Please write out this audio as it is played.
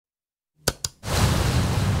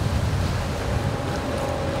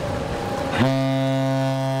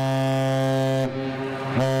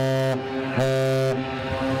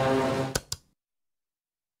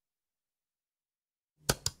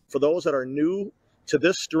those that are new to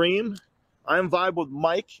this stream, I'm Vibe with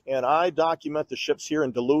Mike, and I document the ships here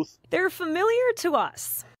in Duluth. They're familiar to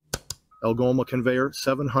us. Algoma Conveyor,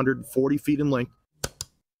 740 feet in length.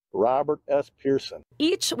 Robert S. Pearson.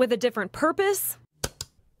 Each with a different purpose.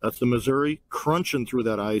 That's the Missouri crunching through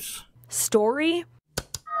that ice. Story.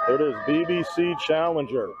 It is BBC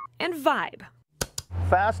Challenger. And vibe.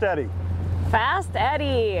 Fast Eddie. Fast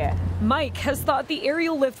Eddie. Mike has thought the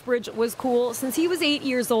aerial lift bridge was cool since he was 8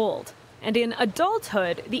 years old. And in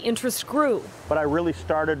adulthood, the interest grew. But I really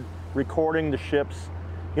started recording the ships,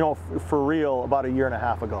 you know, for real about 1.5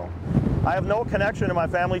 years ago. I have no connection in my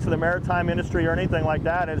family to the maritime industry or anything like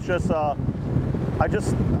that. It's just,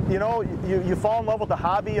 you know, you fall in love with the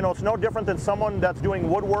hobby. You know, it's no different than someone that's doing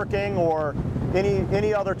woodworking or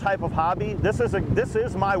any other type of hobby. This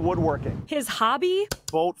is my woodworking. His hobby?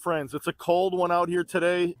 Boat friends. It's a cold one out here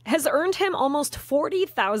today. Has earned him almost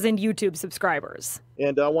 40,000 YouTube subscribers.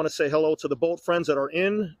 And I want to say hello to the boat friends that are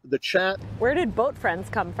in the chat. Where did boat friends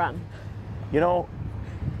come from? You know,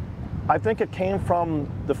 I think it came from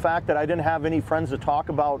the fact that I didn't have any friends to talk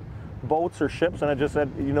about boats or ships, and I just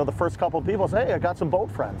said, you know, the first couple of people say, hey, I got some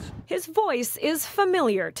boat friends. His voice is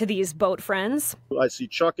familiar to these boat friends. I see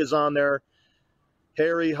Chuck is on there.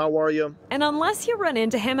 Harry, how are you? And unless you run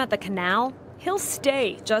into him at the canal, he'll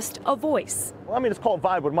stay just a voice. Well, I mean, it's called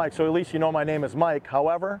Vibe with Mike, so at least you know my name is Mike.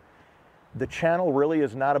 However, the channel really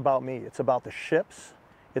is not about me. It's about the ships.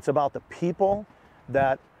 It's about the people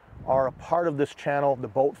that are a part of this channel, the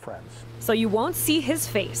boat friends. So you won't see his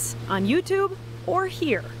face on YouTube or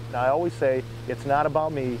here. Now, I always say it's not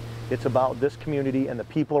about me. It's about this community and the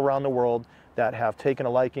people around the world that have taken a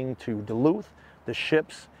liking to Duluth, the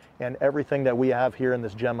ships, and everything that we have here in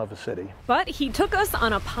this gem of a city. But he took us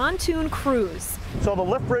on a pontoon cruise. So the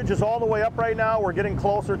lift bridge is all the way up right now. We're getting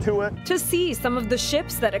closer to it. To see some of the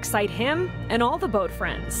ships that excite him and all the boat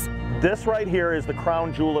friends. This right here is the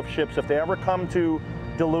crown jewel of ships. If they ever come to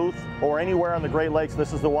Duluth or anywhere on the Great Lakes,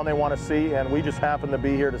 this is the one they want to see, and we just happen to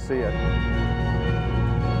be here to see it.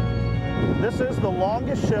 This is the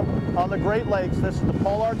longest ship on the Great Lakes. This is the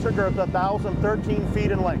Polar Tugurtha, 1,013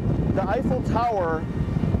 feet in length. The Eiffel Tower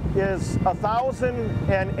is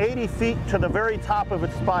 1,080 feet to the very top of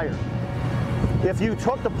its spire. If you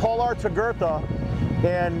took the Polar Tugurtha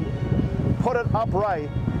and put it upright,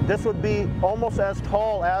 this would be almost as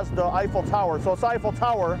tall as the Eiffel Tower. So it's Eiffel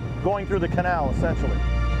Tower going through the canal, essentially.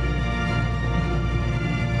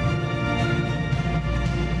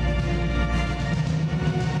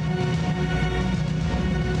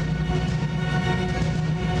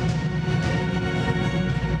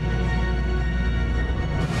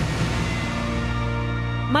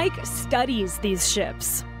 Mike studies these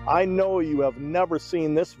ships. I know you have never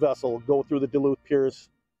seen this vessel go through the Duluth Piers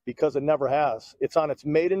because it never has. It's on its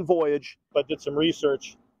maiden voyage, but did some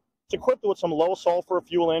research. It's equipped with some low sulfur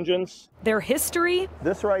fuel engines. Their history?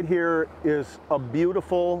 This right here is a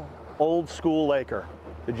beautiful old school Laker.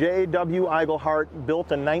 The J.W. Iglehart,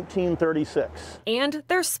 built in 1936. And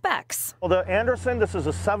their specs. Well, the Anderson, this is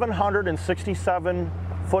a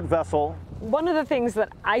 767-foot vessel. One of the things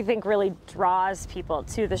that I think really draws people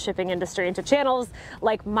to the shipping industry and to channels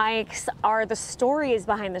like Mike's are the stories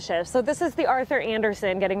behind the ship. So this is the Arthur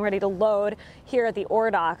Anderson getting ready to load here at the ore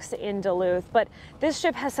docks in Duluth. But this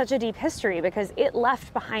ship has such a deep history because it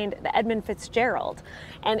left behind the Edmund Fitzgerald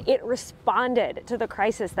and it responded to the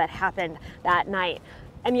crisis that happened that night.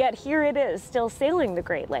 And yet here it is, still sailing the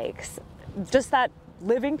Great Lakes. Just that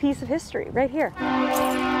living piece of history right here.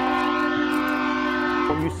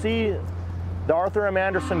 When you see the Arthur M.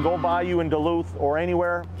 Anderson go by you in Duluth or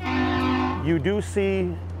anywhere, you do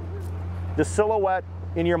see the silhouette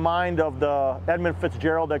in your mind of the Edmund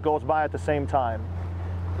Fitzgerald that goes by at the same time.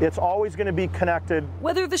 It's always going to be connected.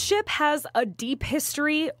 Whether the ship has a deep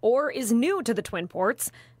history or is new to the Twin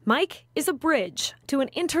Ports, Mike is a bridge to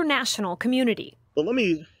an international community. But let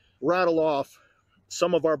me rattle off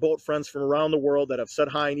some of our boat friends from around the world that have said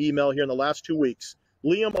hi in email here in the last 2 weeks.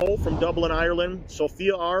 Liam O. from Dublin, Ireland,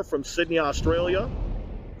 Sophia R. from Sydney, Australia,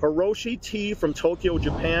 Hiroshi T. from Tokyo,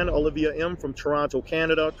 Japan, Olivia M. from Toronto,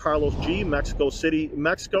 Canada, Carlos G., Mexico City,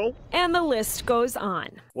 Mexico. And the list goes on.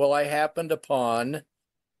 Well, I happened upon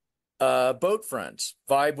Boat Friends,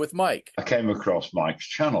 Vibe with Mike. I came across Mike's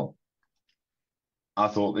channel. I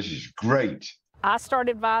thought, this is great. I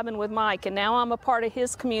started vibing with Mike, and now I'm a part of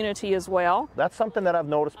his community as well. That's something that I've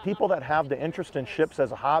noticed. People that have the interest in ships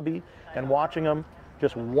as a hobby and watching them,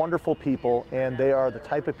 just wonderful people, and they are the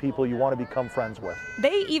type of people you want to become friends with.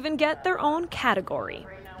 They even get their own category,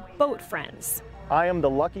 Boat Friends. I am the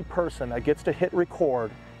lucky person that gets to hit record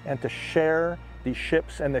and to share these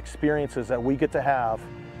ships and the experiences that we get to have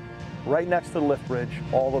right next to the lift bridge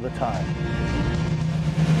all of the time.